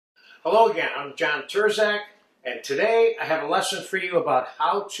Hello again, I'm John Turzak, and today I have a lesson for you about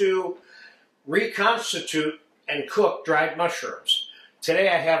how to reconstitute and cook dried mushrooms. Today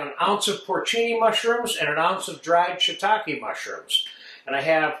I have an ounce of porcini mushrooms and an ounce of dried shiitake mushrooms. And I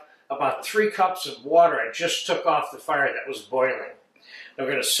have about 3 cups of water I just took off the fire that was boiling. I'm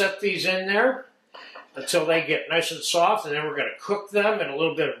going to set these in there until they get nice and soft, and then we're going to cook them in a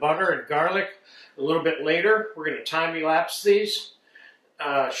little bit of butter and garlic. A little bit later, we're going to time-elapse these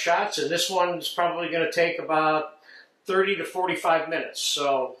shots, and this one's probably going to take about 30 to 45 minutes.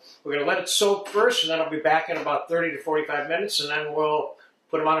 So we're going to let it soak first, and then I'll be back in about 30 to 45 minutes, and then we'll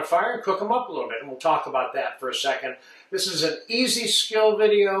put them on a fire and cook them up a little bit, and we'll talk about that for a second. This is an easy skill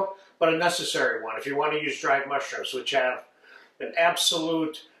video, but a necessary one if you want to use dried mushrooms, which have an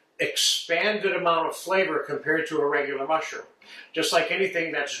absolute expanded amount of flavor compared to a regular mushroom. Just like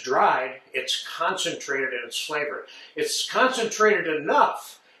anything that's dried, it's concentrated in its flavor. It's concentrated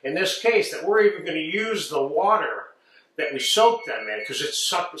enough, in this case, that we're even going to use the water that we soaked them in because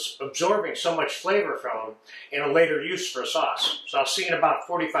it's absorbing so much flavor from them in a later use for a sauce. So I'll see you in about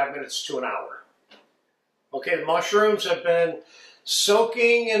 45 minutes to an hour. Okay, the mushrooms have been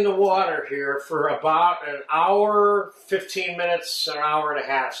soaking in the water here for about an hour, 15 minutes, an hour and a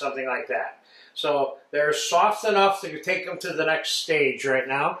half, something like that. So they're soft enough to take them to the next stage right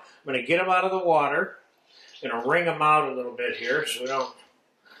now. I'm going to get them out of the water. I'm going to wring them out a little bit here so we don't...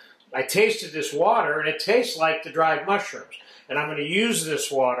 I tasted this water and it tastes like the dried mushrooms. And I'm going to use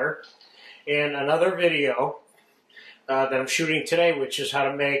this water in another video that I'm shooting today, which is how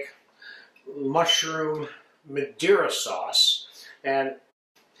to make mushroom Madeira sauce. And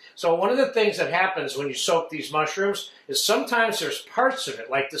so one of the things that happens when you soak these mushrooms is sometimes there's parts of it,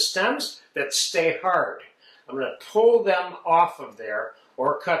 like the stems, that stay hard. I'm going to pull them off of there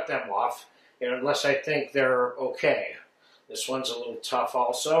or cut them off, unless I think they're okay. This one's a little tough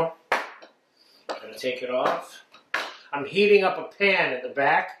also. I'm going to take it off. I'm heating up a pan in the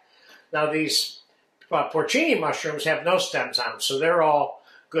back. Now these porcini mushrooms have no stems on them, so they're all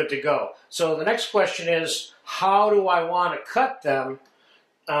good to go. So the next question is, how do I want to cut them?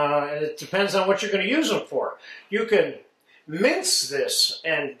 And it depends on what you're going to use them for. You can mince this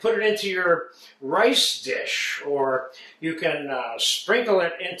and put it into your rice dish, or you can sprinkle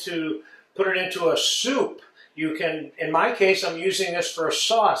it put it into a soup. You can, in my case, I'm using this for a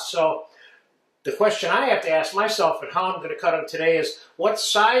sauce. So the question I have to ask myself and how I'm going to cut them today is, what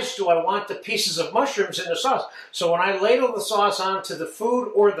size do I want the pieces of mushrooms in the sauce? So when I ladle the sauce onto the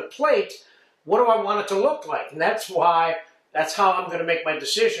food or the plate, what do I want it to look like? And that's how I'm going to make my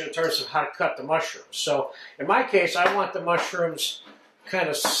decision in terms of how to cut the mushrooms. So in my case, I want the mushrooms kind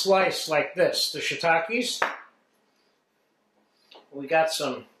of sliced like this. The shiitakes, we got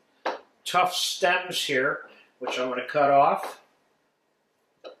some tough stems here, which I'm going to cut off.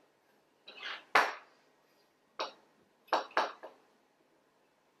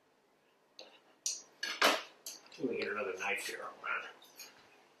 Let me get another knife here.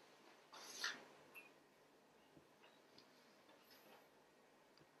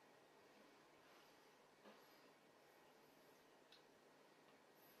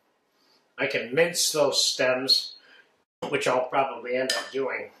 I can mince those stems, which I'll probably end up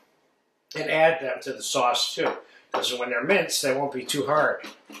doing, and add them to the sauce too, because when they're minced, they won't be too hard.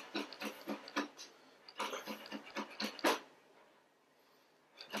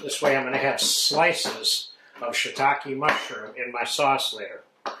 This way I'm going to have slices of shiitake mushroom in my sauce later.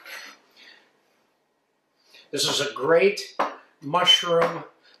 This is a great mushroom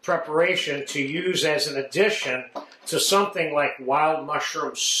preparation to use as an addition to something like wild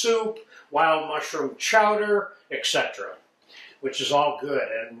mushroom soup, wild mushroom chowder, etc., which is all good,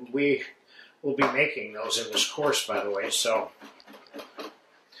 and we will be making those in this course, by the way. So,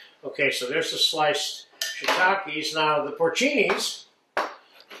 okay, so there's the sliced shiitakes. Now the porcinis, I'm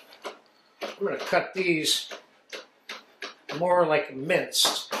going to cut these more like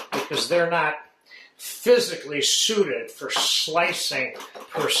minced because they're not physically suited for slicing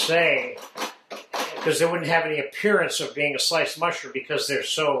per se, because they wouldn't have any appearance of being a sliced mushroom because they're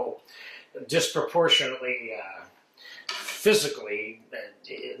so disproportionately physically,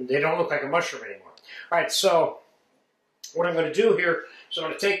 they don't look like a mushroom anymore. All right, so what I'm going to do here is I'm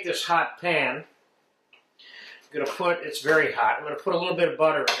going to take this hot pan. I'm going to put, it's very hot, I'm going to put a little bit of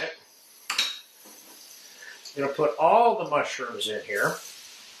butter in it. I'm going to put all the mushrooms in here.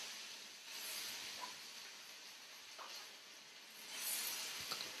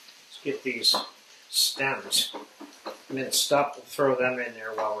 Let's get these stems minced up. We'll throw them in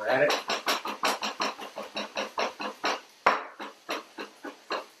there while we're at it.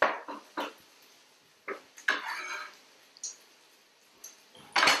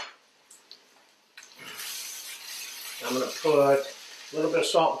 I'm going to put a little bit of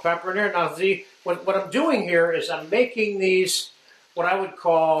salt and pepper in there. Now, what I'm doing here is I'm making these what I would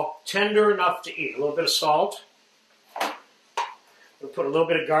call tender enough to eat. A little bit of salt. We'll put a little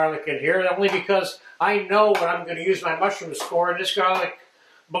bit of garlic in here, only because I know what I'm going to use my mushrooms for, and this garlic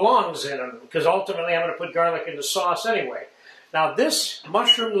belongs in them, because ultimately I'm going to put garlic in the sauce anyway. Now this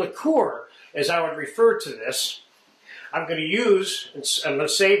mushroom liqueur, as I would refer to this, I'm going to use, I'm going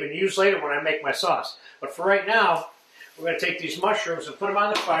to save and use later when I make my sauce. But for right now, we're going to take these mushrooms and put them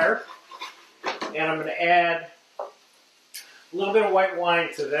on the fire, and I'm going to add a little bit of white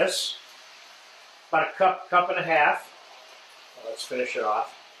wine to this, about a cup and a half. Let's finish it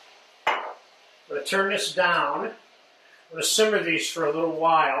off. I'm going to turn this down. I'm going to simmer these for a little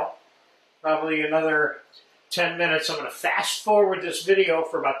while, probably another 10 minutes. I'm going to fast forward this video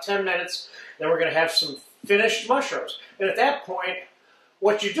for about 10 minutes, then we're going to have some finished mushrooms. And at that point,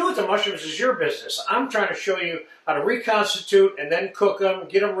 what you do with the mushrooms is your business. I'm trying to show you how to reconstitute and then cook them,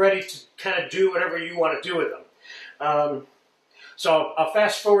 get them ready to kind of do whatever you want to do with them. So I'll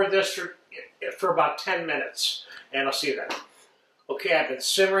fast forward this for about 10 minutes, and I'll see you then. Okay, I've been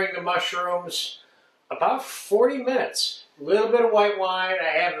simmering the mushrooms about 40 minutes. A little bit of white wine,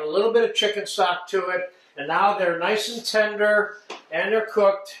 I added a little bit of chicken stock to it, and now they're nice and tender, and they're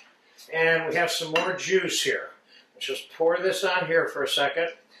cooked, and we have some more juice here. Let's just pour this on here for a second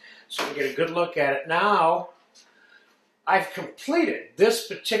so we get a good look at it. Now, I've completed this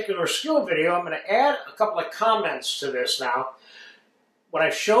particular skill video. I'm going to add a couple of comments to this now. What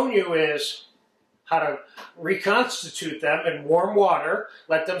I've shown you is how to reconstitute them in warm water,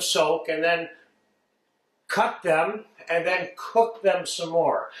 let them soak, and then cut them, and then cook them some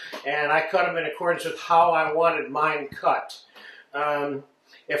more. And I cut them in accordance with how I wanted mine cut.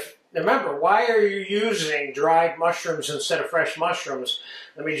 Remember, why are you using dried mushrooms instead of fresh mushrooms?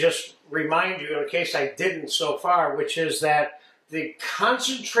 Let me just remind you, in case I didn't so far, which is that the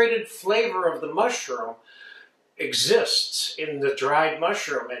concentrated flavor of the mushroom exists in the dried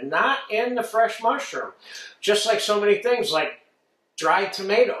mushroom and not in the fresh mushroom. Just like so many things like dried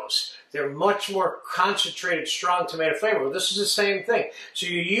tomatoes. They're much more concentrated, strong tomato flavor. Well, this is the same thing. So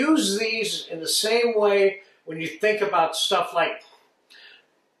you use these in the same way when you think about stuff like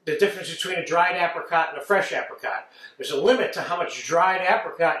the difference between a dried apricot and a fresh apricot. There's a limit to how much dried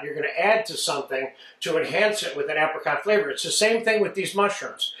apricot you're going to add to something to enhance it with an apricot flavor. It's the same thing with these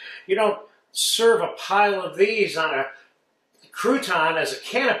mushrooms. You don't serve a pile of these on a crouton as a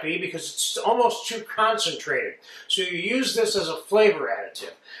canopy because it's almost too concentrated. So you use this as a flavor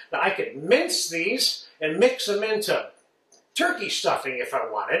additive. Now I could mince these and mix them into turkey stuffing if I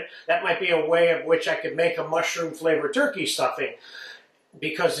wanted. That might be a way of which I could make a mushroom flavored turkey stuffing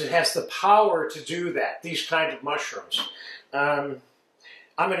because it has the power to do that, these kinds of mushrooms.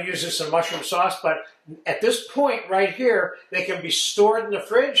 I'm going to use this in mushroom sauce, but at this point right here, they can be stored in the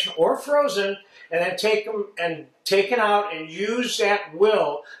fridge or frozen and then taken out and used at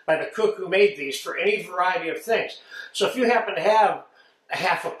will by the cook who made these for any variety of things. So if you happen to have a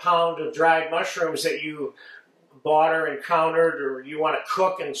half a pound of dried mushrooms that you bought or encountered, or you want to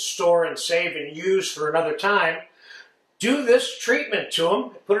cook and store and save and use for another time, do this treatment to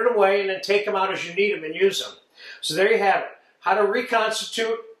them, put it away, and then take them out as you need them and use them. So there you have it. How to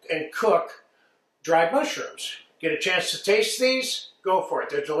reconstitute and cook dried mushrooms. Get a chance to taste these? Go for it.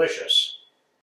 They're delicious.